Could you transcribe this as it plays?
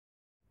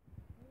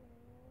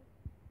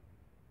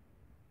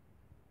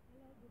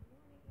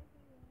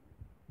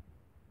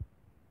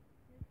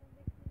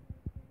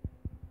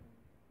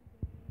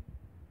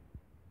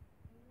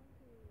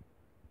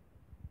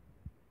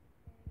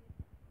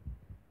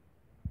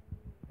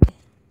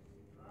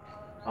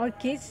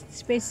orchids,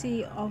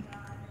 species of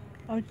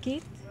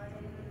orchid.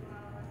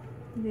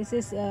 This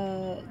is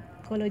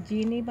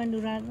Coelogyne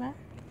Asperata.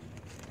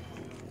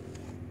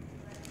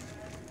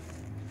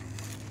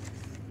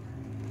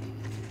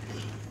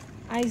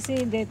 I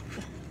see that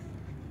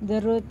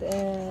the root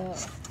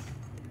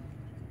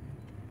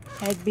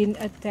had been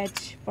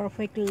attached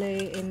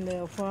perfectly in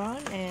the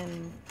front,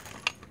 and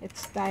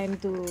it's time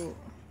to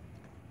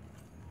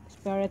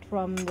spare it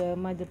from the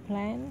mother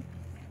plant.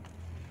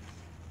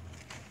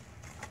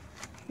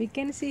 We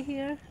can see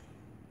here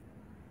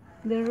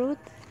the root.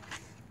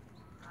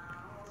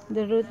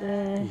 The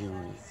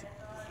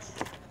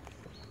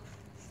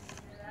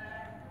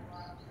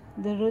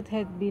root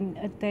had been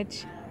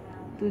attached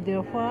to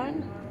the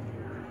front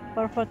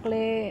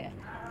perfectly.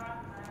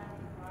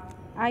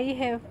 I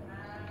have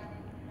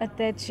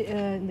attached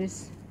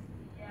this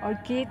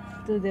orchid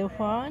to the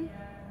front.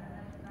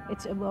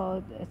 It's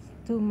about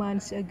 2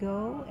 months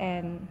ago,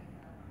 and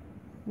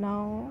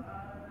now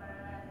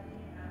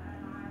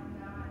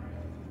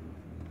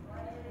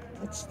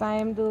it's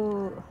time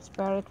to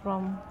spare it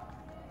from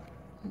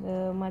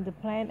the mother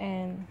plant.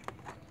 And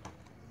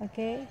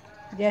okay,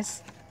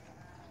 just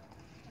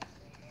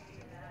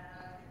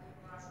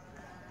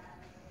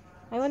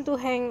I want to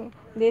hang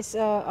this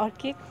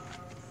orchid.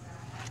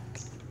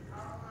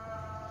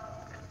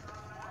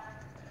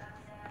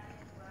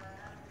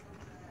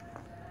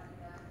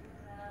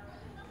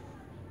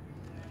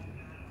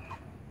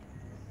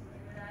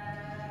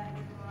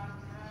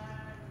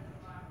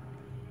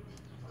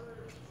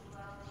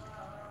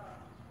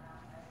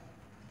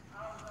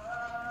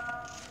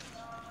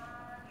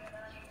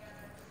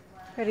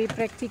 Very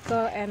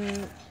practical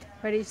and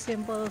very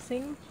simple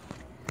thing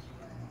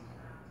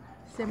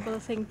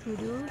to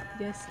do.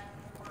 Just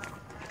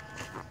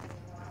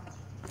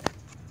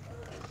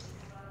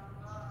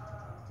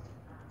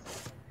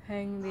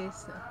hang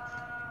this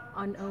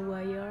on a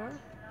wire.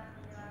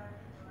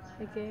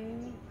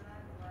 Okay,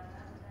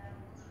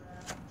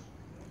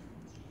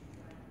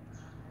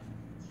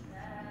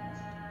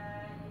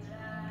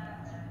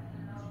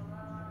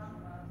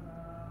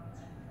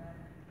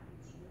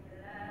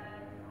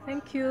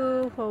 thank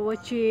you for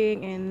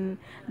watching, and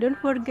don't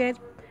forget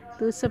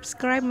to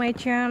subscribe my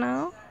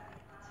channel.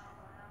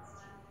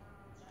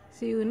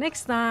 See you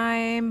next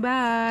time.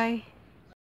 Bye.